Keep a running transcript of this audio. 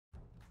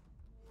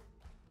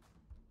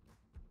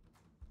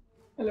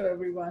Hello,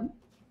 everyone.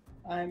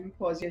 I'm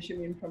Fauzia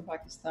Shamim from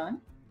Pakistan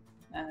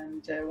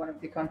and one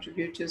of the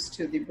contributors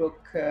to the book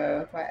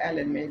by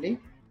Alan Maley,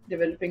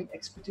 Developing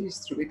Expertise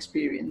Through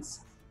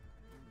Experience.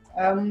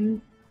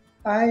 Um,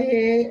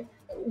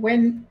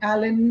 when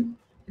Alan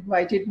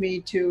invited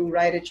me to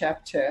write a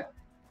chapter,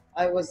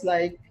 I was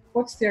like,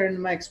 what's there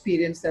in my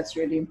experience that's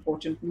really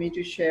important for me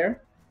to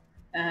share?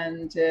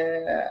 And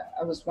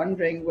I was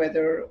wondering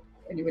whether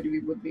anybody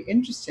would be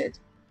interested.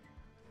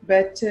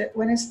 But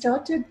when I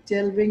started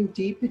delving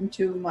deep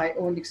into my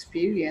own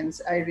experience,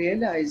 I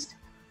realized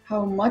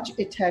how much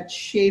it had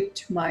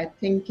shaped my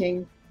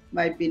thinking,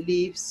 my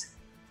beliefs,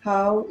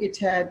 how it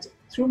had,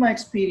 through my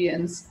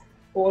experience,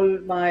 all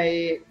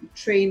my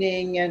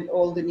training and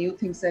all the new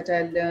things that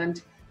I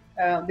learned,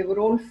 they were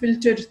all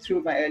filtered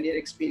through my earlier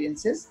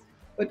experiences.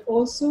 But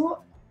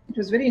also, it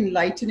was very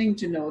enlightening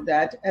to know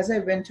that as I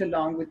went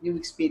along with new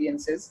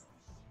experiences,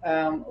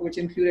 which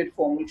included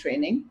formal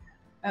training,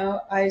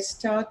 I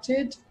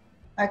started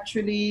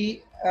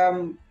actually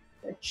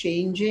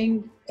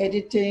changing,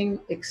 editing,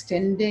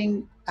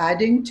 extending,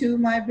 adding to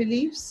my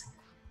beliefs,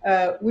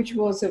 which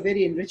was a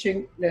very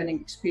enriching learning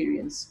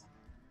experience.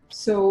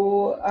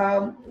 So,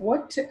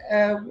 what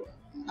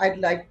I'd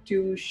like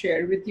to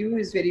share with you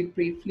is very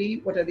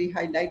briefly what are the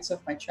highlights of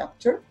my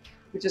chapter,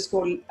 which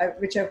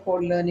I've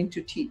called Learning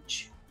to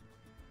Teach.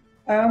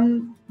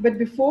 But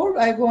before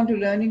I go on to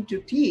learning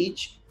to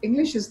teach,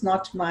 English is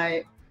not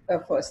my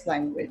first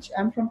language.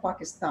 I'm from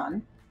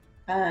Pakistan,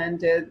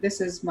 and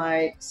this is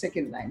my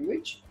second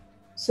language.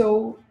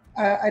 So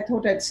I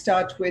thought I'd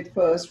start with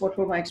first what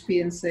were my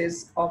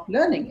experiences of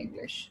learning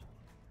English.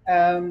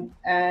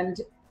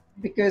 And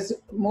because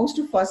most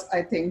of us,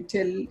 I think,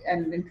 till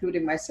and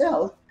including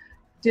myself,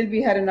 till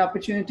we had an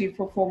opportunity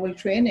for formal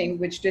training,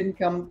 which didn't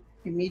come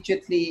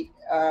immediately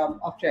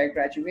after I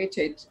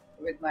graduated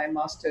with my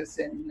master's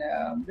in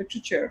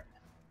literature,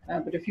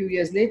 but a few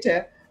years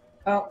later,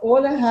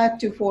 all I had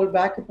to fall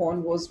back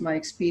upon was my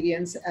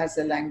experience as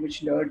a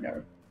language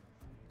learner.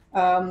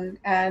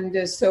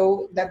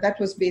 So that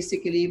was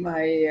basically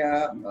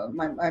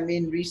my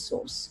main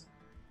resource.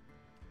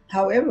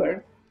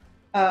 However,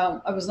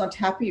 I was not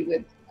happy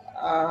with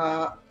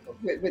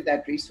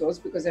that resource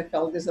because I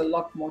felt there's a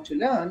lot more to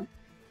learn,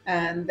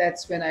 and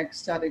that's when I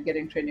started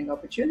getting training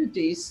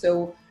opportunities.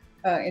 So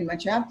in my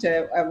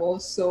chapter, I've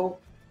also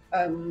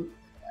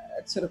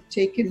sort of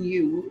taken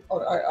you,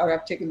 or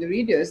I've taken the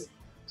readers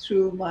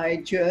through my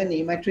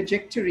journey, my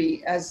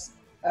trajectory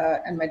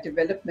and my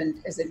development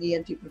as an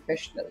ELT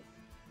professional.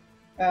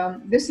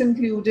 This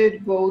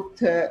included both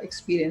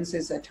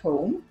experiences at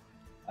home,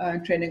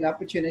 training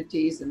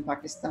opportunities in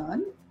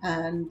Pakistan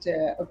and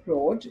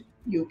abroad,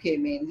 UK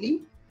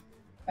mainly.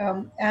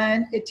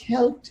 And it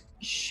helped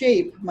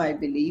shape my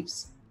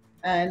beliefs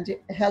and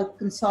help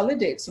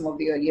consolidate some of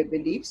the earlier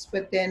beliefs.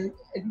 But then,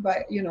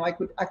 I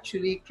could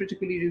actually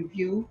critically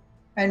review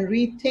and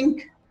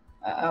rethink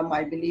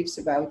my beliefs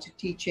about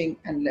teaching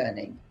and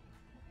learning.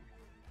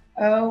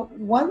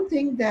 One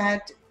thing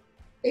that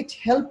it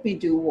helped me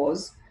do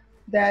was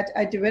that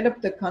I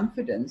developed the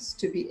confidence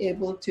to be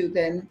able to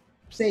then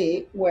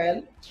say,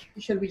 well,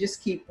 shall we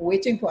just keep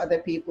waiting for other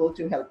people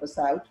to help us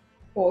out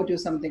or do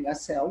something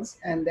ourselves?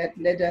 And that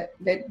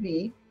led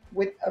me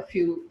with a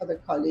few other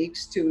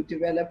colleagues to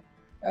develop,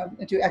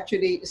 to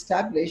actually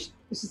establish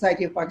the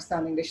Society of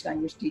Pakistan English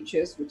Language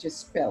Teachers, which is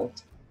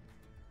SPELT.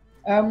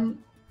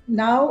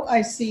 Now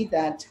I see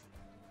that,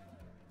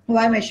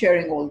 why am I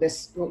sharing all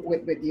this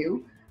with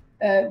you?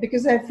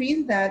 Because I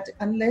feel that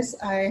unless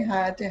I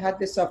had had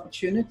this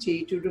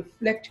opportunity to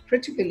reflect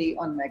critically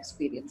on my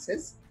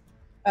experiences,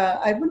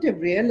 I wouldn't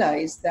have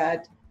realized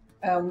that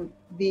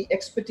the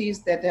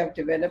expertise that I've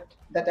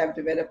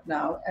developed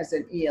now as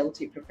an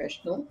ELT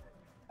professional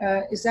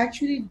is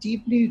actually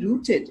deeply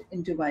rooted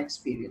into my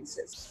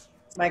experiences.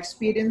 My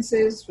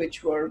experiences,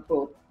 which were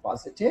both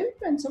positive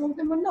and some of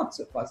them were not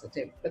so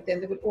positive, but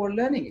then they were all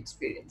learning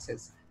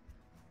experiences.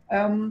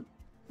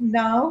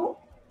 Now,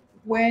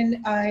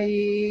 when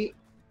I'm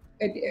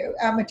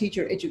a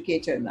teacher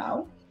educator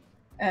now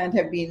and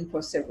have been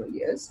for several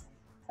years,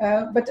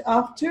 but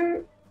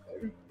after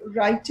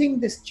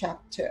writing this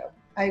chapter,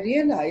 I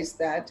realized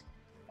that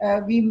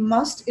we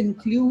must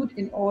include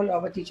in all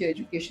our teacher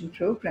education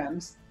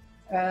programs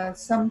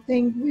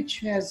something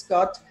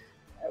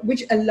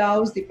which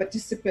allows the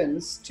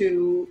participants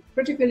to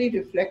critically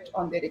reflect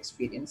on their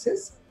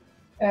experiences,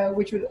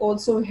 which will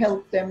also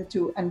help them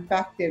to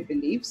unpack their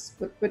beliefs,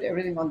 put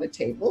everything on the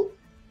table,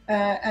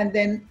 and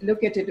then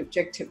look at it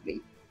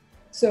objectively.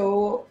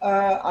 So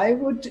I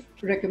would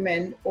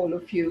recommend all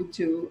of you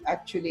to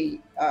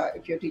actually,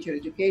 if you're teacher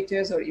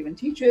educators or even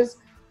teachers,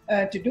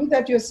 to do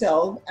that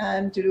yourself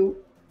and to do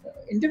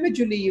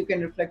individually. You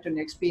can reflect on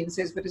your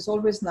experiences, but it's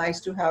always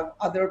nice to have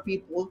other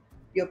people,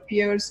 your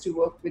peers, to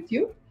work with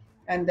you.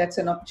 And that's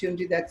an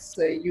opportunity that's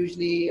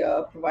usually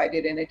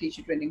provided in a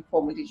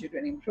formal teacher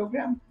training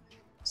program.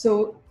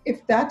 So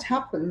if that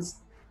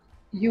happens,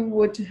 you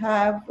would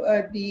have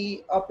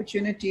the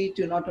opportunity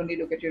to not only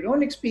look at your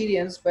own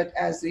experience, but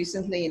as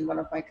recently in one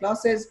of my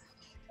classes,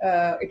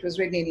 It was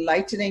really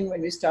enlightening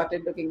when we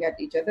started looking at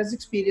each other's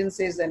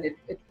experiences, and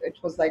it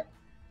was like,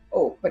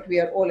 oh, but we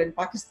are all in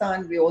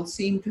Pakistan. We all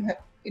seem to have,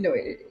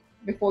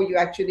 before you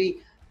actually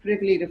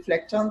critically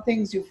reflect on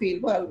things, you feel,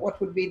 well, what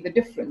would be the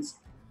difference?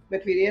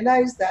 But we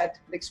realized that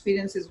the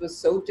experiences were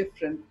so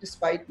different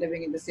despite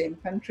living in the same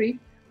country.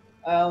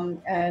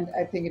 And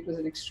I think it was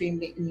an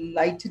extremely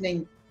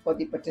enlightening for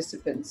the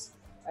participants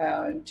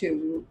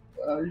to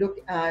look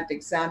at,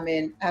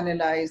 examine,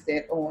 analyze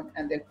their own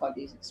and their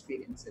colleagues'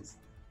 experiences.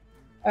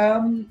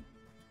 Um,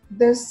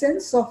 the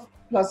sense of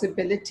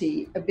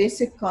plausibility, a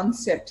basic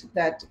concept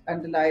that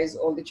underlies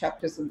all the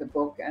chapters in the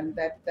book, and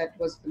that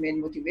was the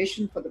main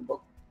motivation for the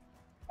book,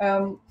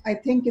 I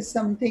think is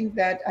something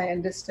that I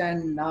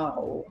understand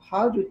now.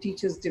 How do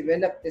teachers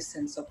develop this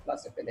sense of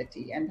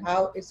plausibility, and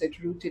how is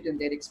it rooted in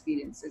their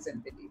experiences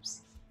and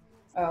beliefs?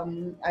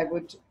 I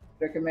would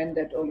recommend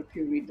that all of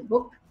you read the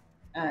book,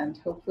 and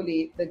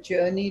hopefully, the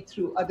journey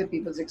through other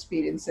people's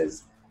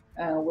experiences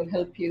will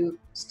help you,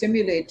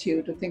 stimulate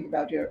you to think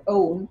about your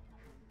own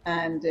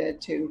and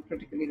to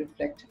critically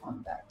reflect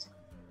on that.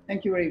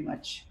 Thank you very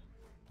much.